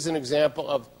this is an example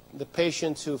of the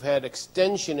patients who've had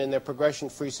extension in their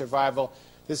progression-free survival.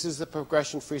 This is the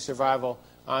progression-free survival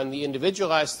on the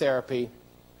individualized therapy,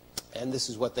 and this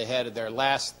is what they had at their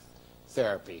last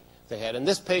therapy they had. And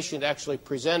this patient actually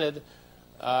presented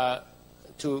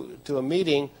to a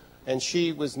meeting, and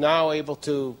she was now able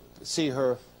to see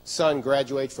her son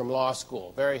graduate from law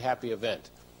school. Very happy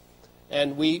event.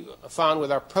 And we found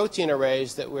with our protein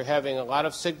arrays that we're having a lot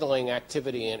of signaling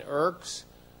activity in ERKs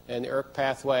and the ERK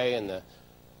pathway and the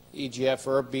EGF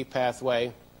ERB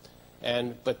pathway.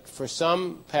 But for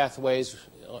some pathways,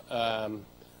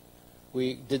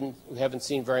 we haven't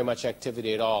seen very much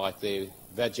activity at all, like the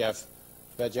VEGF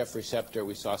receptor.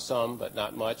 We saw some, but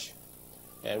not much.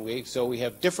 And so we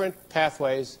have different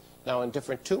pathways now in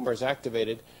different tumors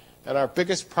activated. And our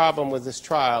biggest problem with this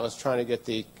trial is trying to get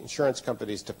the insurance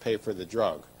companies to pay for the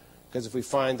drug. Because if we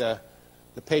find the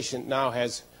patient now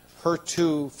has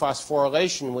HER2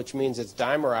 phosphorylation, which means it's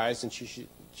dimerized, and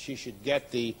she should get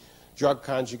the drug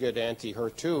conjugate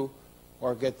anti-HER2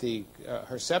 or get the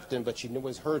Herceptin, but she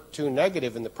was HER2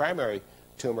 negative in the primary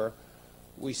tumor,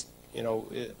 there's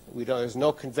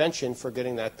no convention for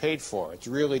getting that paid for. It's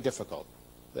really difficult.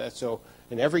 So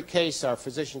in every case, our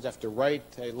physicians have to write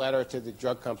a letter to the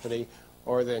drug company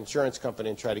or the insurance company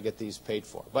and try to get these paid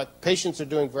for. But patients are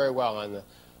doing very well on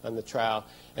the trial.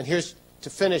 And here's, to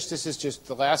finish, this is just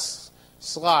the last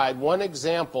slide, one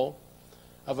example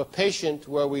of a patient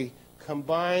where we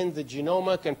combined the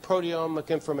genomic and proteomic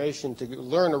information to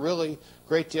learn a really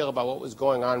great deal about what was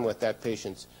going on with that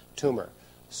patient's tumor.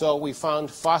 So we found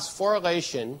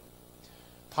phosphorylation,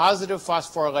 positive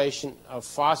phosphorylation of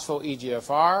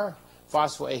phospho-EGFR,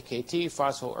 phospho-AKT,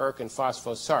 phospho-ERK, and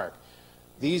phospho-SARC.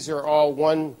 These are all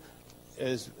one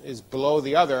is below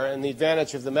the other, and the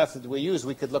advantage of the method we use,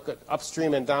 we could look at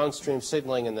upstream and downstream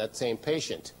signaling in that same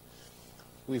patient.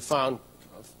 We found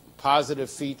positive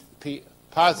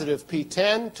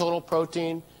P10 total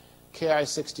protein,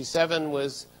 Ki67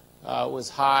 was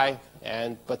high,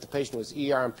 but the patient was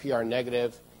ER and PR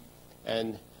negative,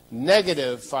 and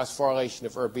negative phosphorylation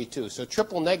of ERB2. So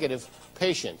triple negative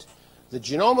patient. The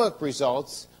genomic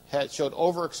results showed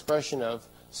overexpression of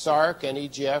SARC and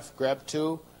EGF,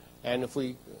 GREB2, and if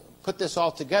we put this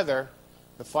all together,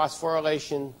 the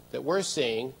phosphorylation that we're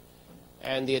seeing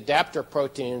and the adapter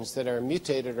proteins that are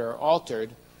mutated or altered,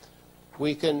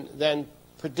 we can then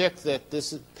predict that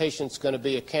this patient's going to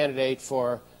be a candidate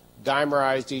for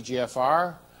dimerized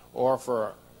EGFR or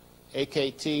for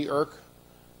AKT ERK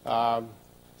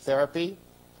therapy.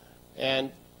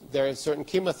 And there are certain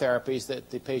chemotherapies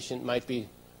that the patient might be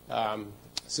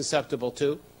susceptible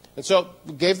to. And so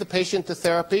we gave the patient the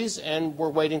therapies, and we're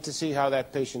waiting to see how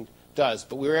that patient does.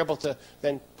 But we were able to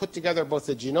then put together both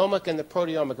the genomic and the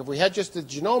proteomic. If we had just the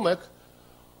genomic,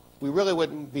 we really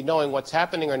wouldn't be knowing what's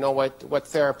happening or know what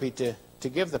therapy to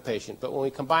give the patient. But when we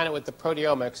combine it with the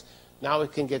proteomics, now we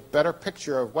can get better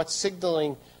picture of what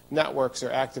signaling networks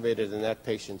are activated in that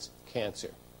patient's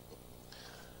cancer.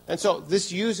 And so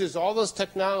this uses all those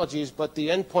technologies, but the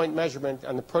endpoint measurement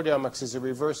on the proteomics is a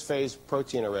reverse phase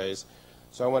protein arrays.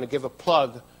 So I want to give a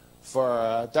plug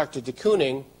for Dr. de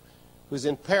Kooning, who's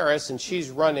in Paris, and she's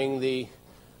running the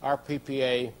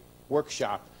RPPA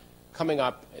workshop coming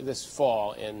up this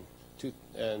fall on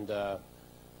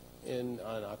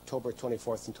October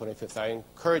 24th and 25th. I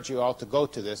encourage you all to go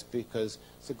to this because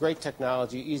it's a great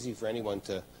technology, easy for anyone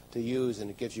to use, and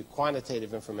it gives you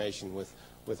quantitative information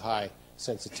with high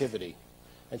sensitivity.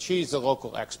 And she's the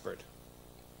local expert.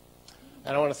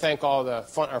 And I want to thank all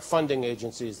our funding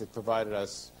agencies that provided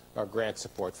us our grant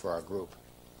support for our group.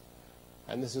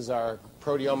 And this is our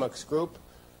proteomics group.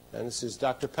 And this is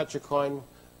Dr. Petricoin,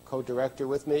 co-director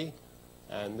with me.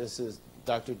 And this is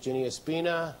Dr. Ginny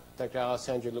Espina, Dr.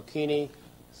 Alessandra Lucchini,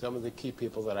 some of the key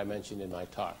people that I mentioned in my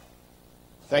talk.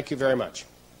 Thank you very much.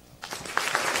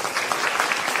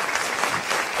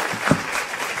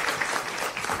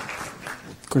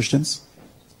 Questions?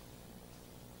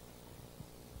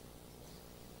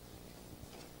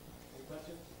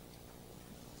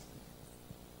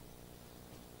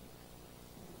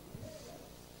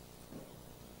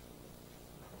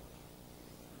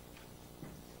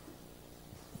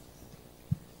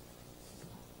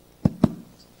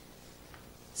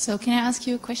 So can I ask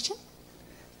you a question?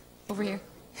 Over here.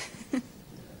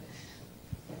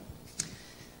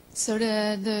 So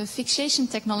the fixation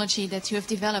technology that you have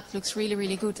developed looks really,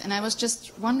 really good. And I was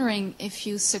just wondering if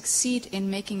you succeed in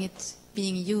making it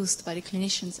being used by the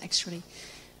clinicians actually,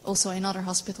 also in other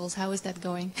hospitals. How is that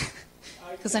going?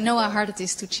 Because I know how hard it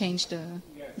is to change the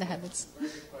habits.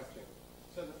 Very good question.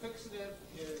 So the fixative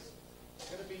is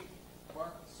going to be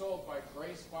sold by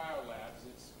Grace Biolabs.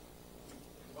 It's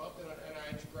developed in an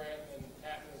NIH grant and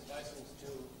patent is licensed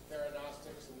to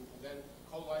Theranostics and then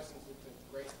co-licensed it to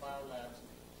Grace Biolabs.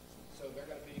 So they're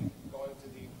going to be going to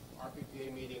the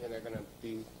RPPA meeting and they're going to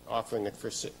be offering it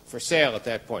for sale at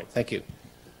that point. Thank you.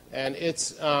 And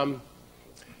it's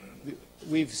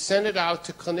we've sent it out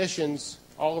to clinicians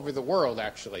all over the world,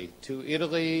 actually, to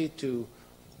Italy, to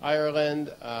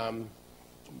Ireland,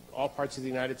 all parts of the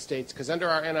United States, because under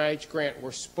our NIH grant,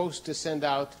 we're supposed to send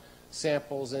out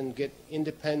samples and get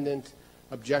independent,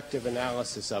 objective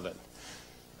analysis of it.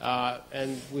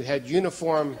 And we had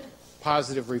uniform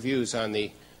positive reviews on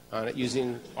it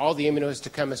using all the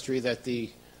immunohistochemistry that the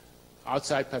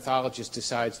outside pathologist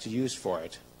decides to use for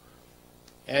it.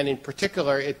 And in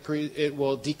particular, it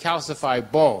will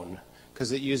decalcify bone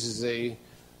because it uses a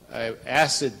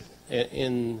acid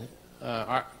in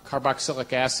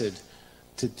carboxylic acid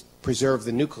to preserve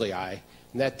the nuclei,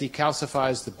 and that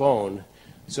decalcifies the bone.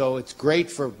 So it's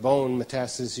great for bone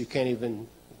metastasis.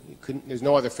 There's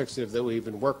no other fixative that will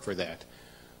even work for that.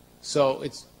 So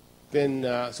it's been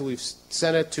so we've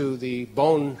sent it to the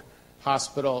bone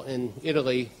hospital in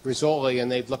Italy, Rizzoli, and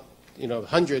they've looked,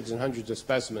 hundreds and hundreds of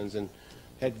specimens and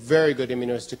had very good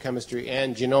immunohistochemistry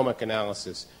and genomic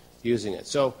analysis using it.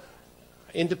 So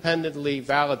independently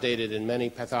validated in many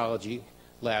pathology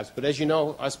labs. But as you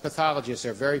know, us pathologists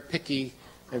are very picky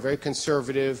and very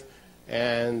conservative.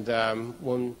 And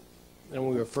when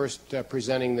we were first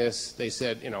presenting this, they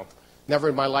said, never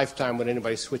in my lifetime would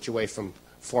anybody switch away from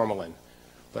formalin.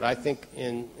 But I think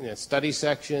in study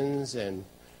sections and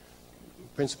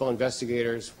principal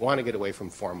investigators want to get away from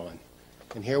formalin.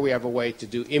 And here we have a way to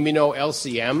do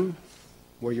immuno-LCM,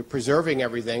 where you're preserving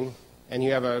everything, and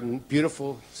you have a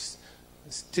beautiful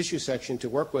tissue section to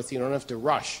work with. You don't have to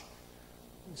rush.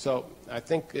 So I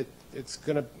think it's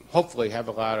going to hopefully have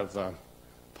a lot of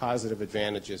positive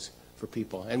advantages for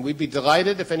people. And we'd be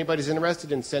delighted if anybody's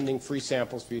interested in sending free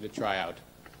samples for you to try out.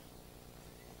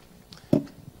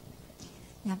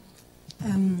 Yeah.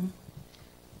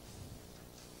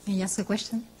 May I ask a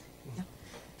question? Yeah.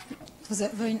 It was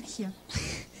very here.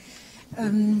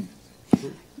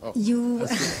 You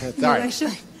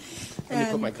actually. Let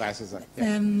me put my glasses on.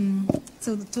 Yeah.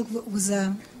 So the talk was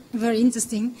very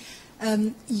interesting.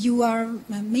 You are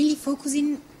mainly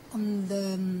focusing on the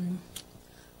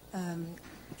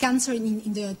cancer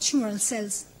in the tumoral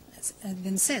cells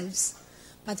themselves.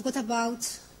 But what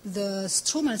about the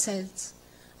stromal cells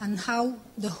and how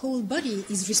the whole body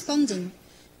is responding?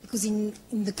 Because in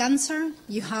the cancer,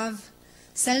 you have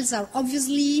cells are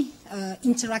obviously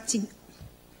interacting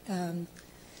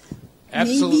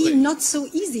maybe not so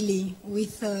easily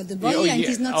with the body. And it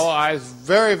is not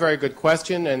very, very good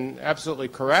question and absolutely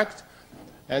correct.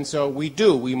 And so we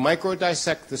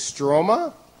microdissect the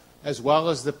stroma as well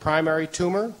as the primary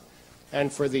tumor.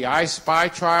 And for the I-SPY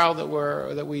trial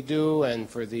that we do and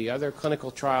for the other clinical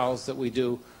trials that we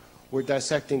do, we're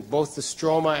dissecting both the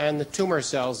stroma and the tumor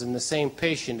cells in the same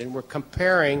patient. And we're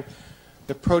comparing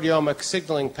the proteomic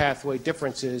signaling pathway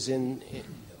differences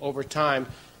over time.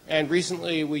 And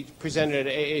recently we presented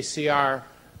at AACR,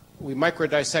 we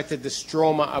microdissected the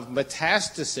stroma of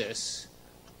metastasis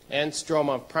and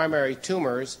stroma of primary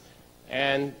tumors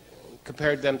and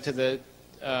compared them to the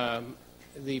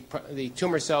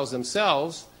tumor cells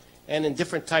themselves and in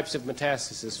different types of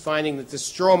metastasis, finding that the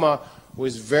stroma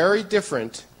was very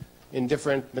different in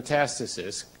different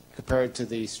metastases compared to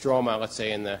the stroma, let's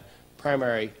say, in the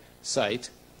primary site,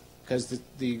 because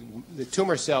the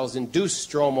tumor cells induce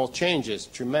stromal changes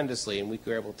tremendously, and we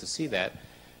were able to see that.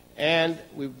 And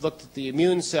we've looked at the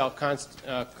immune cell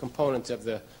components of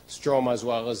the stroma as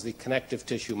well as the connective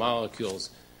tissue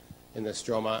molecules in the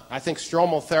stroma. I think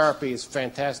stromal therapy is a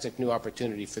fantastic new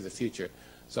opportunity for the future.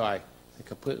 So I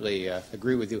completely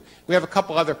agree with you. We have a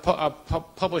couple other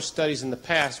published studies in the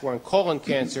past where in colon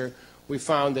cancer we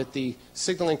found that the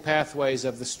signaling pathways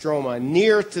of the stroma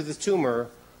near to the tumor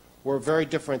were very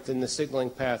different than the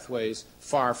signaling pathways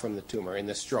far from the tumor in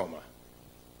the stroma.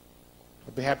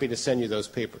 I'd be happy to send you those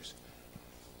papers.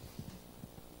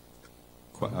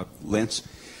 Lance,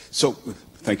 so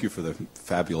thank you for the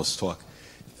fabulous talk.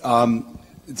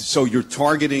 So you're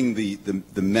targeting the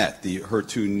MET, the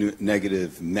HER2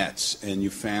 negative METs, and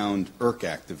you found ERK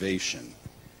activation.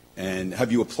 And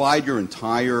have you applied your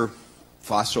entire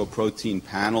phosphoprotein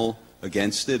panel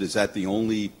against it? Is that the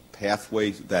only pathway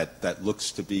that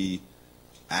looks to be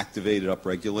activated,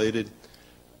 upregulated?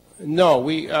 No,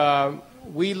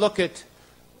 we look at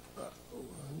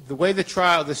the way this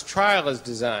trial is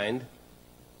designed,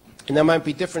 and that might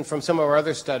be different from some of our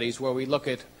other studies where we look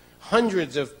at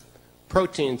hundreds of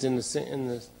proteins in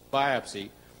the biopsy.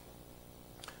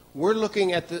 We're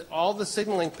looking at all the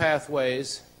signaling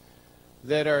pathways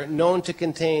that are known to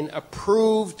contain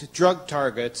approved drug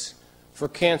targets for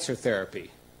cancer therapy.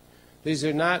 These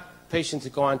are not patients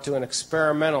that go on to an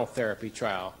experimental therapy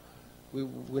trial.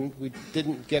 We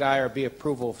didn't get IRB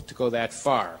approval to go that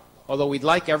far. Although we'd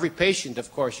like every patient,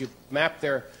 of course, you map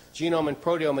their genome and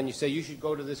proteome and you say you should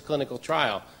go to this clinical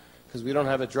trial because we don't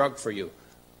have a drug for you.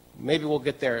 Maybe we'll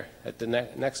get there at the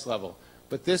next level.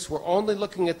 But we're only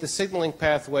looking at the signaling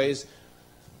pathways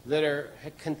that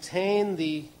contain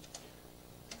the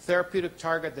therapeutic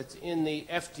target that's in the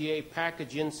FDA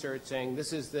package insert saying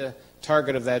this is the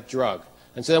target of that drug.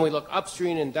 And so then we look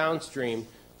upstream and downstream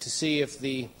to see if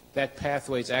that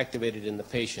pathway is activated in the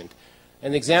patient.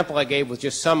 And the example I gave was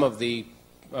just some of the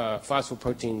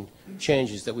phosphoprotein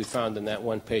changes that we found in that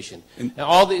one patient. Now,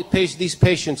 all these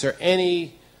patients are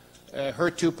any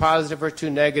HER2 positive,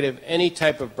 HER2 negative, any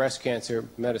type of breast cancer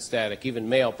metastatic, even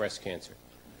male breast cancer.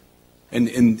 And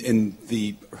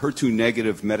the HER2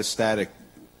 negative metastatic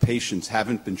patients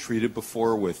haven't been treated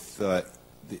before with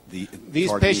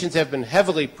these patients have been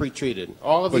heavily pretreated.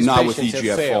 All of these but not patients with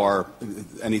EGFR,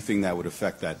 anything that would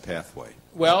affect that pathway.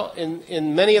 Well,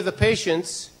 in many of the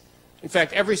patients, in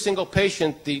fact, every single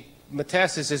patient, the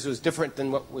metastasis was different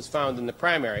than what was found in the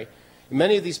primary. In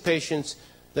many of these patients,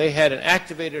 they had an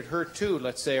activated HER2,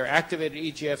 let's say, or activated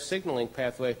EGF signaling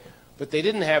pathway, but they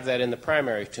didn't have that in the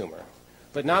primary tumor.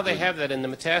 But now they have that in the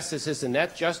metastasis, and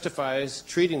that justifies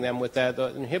treating them with that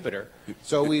inhibitor.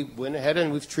 So we went ahead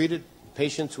and we've treated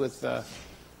patients with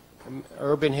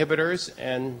ERB inhibitors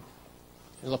and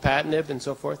lapatinib and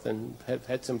so forth, and have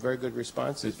had some very good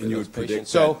responses for those patients.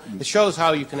 So it shows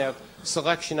how you can have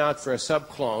selection out for a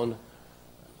subclone,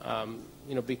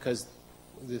 because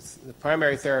the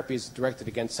primary therapy is directed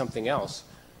against something else,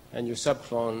 and your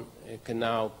subclone can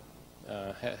now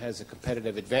has a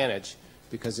competitive advantage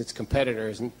because its competitor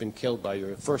hasn't been killed by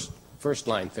your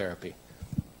first-line therapy.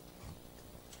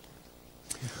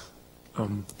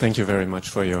 Thank you very much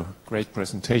for your great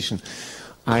presentation.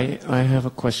 I have a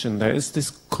question. There is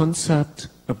this concept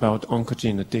about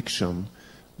oncogene addiction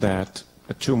that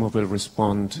a tumor will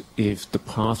respond if the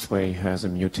pathway has a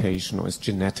mutation or is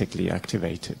genetically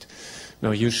activated.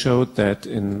 Now, you showed that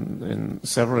in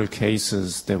several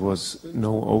cases there was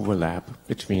no overlap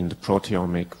between the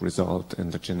proteomic result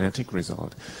and the genetic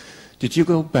result. Did you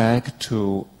go back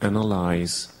to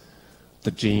analyze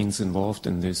the genes involved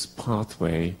in this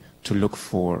pathway to look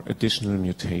for additional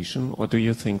mutation, or do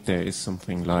you think there is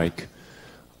something like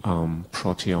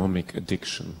proteomic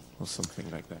addiction or something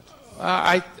like that?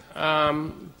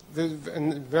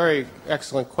 Very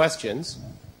excellent questions.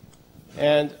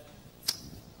 And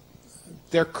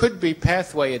there could be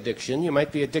pathway addiction. You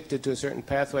might be addicted to a certain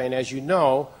pathway, and as you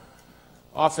know,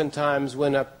 oftentimes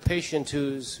when a patient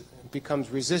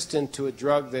becomes resistant to a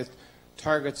drug that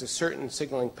targets a certain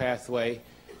signaling pathway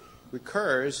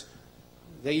recurs,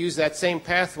 they use that same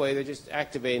pathway, they're just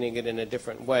activating it in a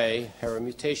different way, have a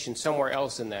mutation somewhere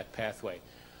else in that pathway.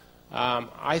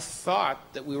 I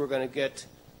thought that we were going to get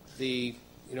the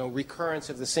recurrence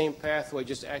of the same pathway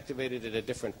just activated at a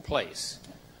different place.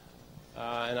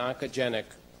 An oncogenic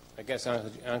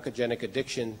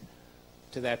addiction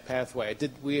to that pathway.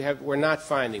 We're not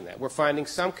finding that. We're finding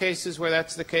some cases where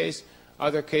that's the case,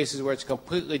 other cases where it's a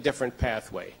completely different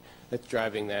pathway that's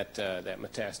driving that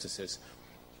metastasis.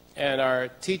 And our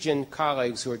TGen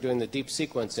colleagues who are doing the deep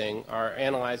sequencing are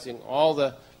analyzing all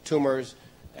the tumors.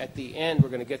 At the end, we're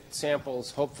going to get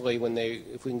samples, hopefully,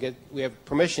 we have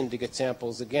permission to get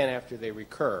samples again after they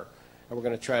recur. And we're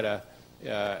going to try to,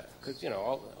 because,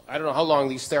 I don't know how long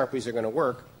these therapies are going to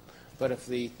work, but if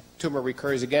the tumor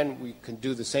recurs again, we can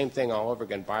do the same thing all over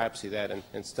again, biopsy that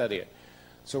and study it.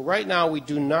 So right now, we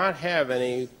do not have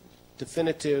any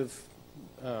definitive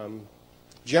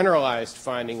generalized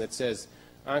finding that says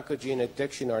oncogene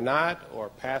addiction or not, or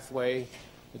pathway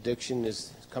addiction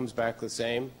comes back the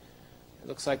same. It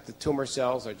looks like the tumor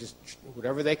cells are just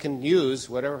whatever they can use,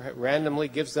 whatever randomly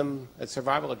gives them a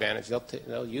survival advantage,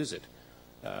 they'll use it.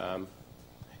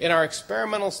 In our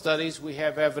experimental studies, we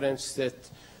have evidence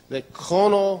that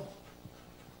clonal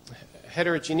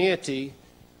heterogeneity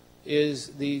is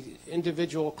the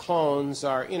individual clones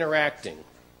are interacting.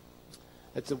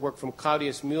 That's the work from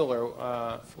Claudius Mueller,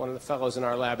 one of the fellows in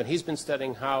our lab, and he's been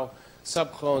studying how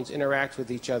subclones interact with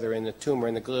each other in the tumor,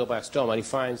 in the glioblastoma, and he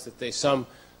finds that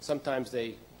sometimes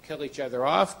they kill each other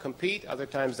off, compete, other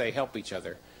times they help each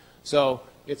other. So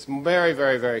it's very,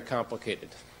 very, very complicated.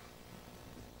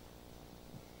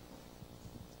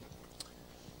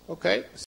 Okay.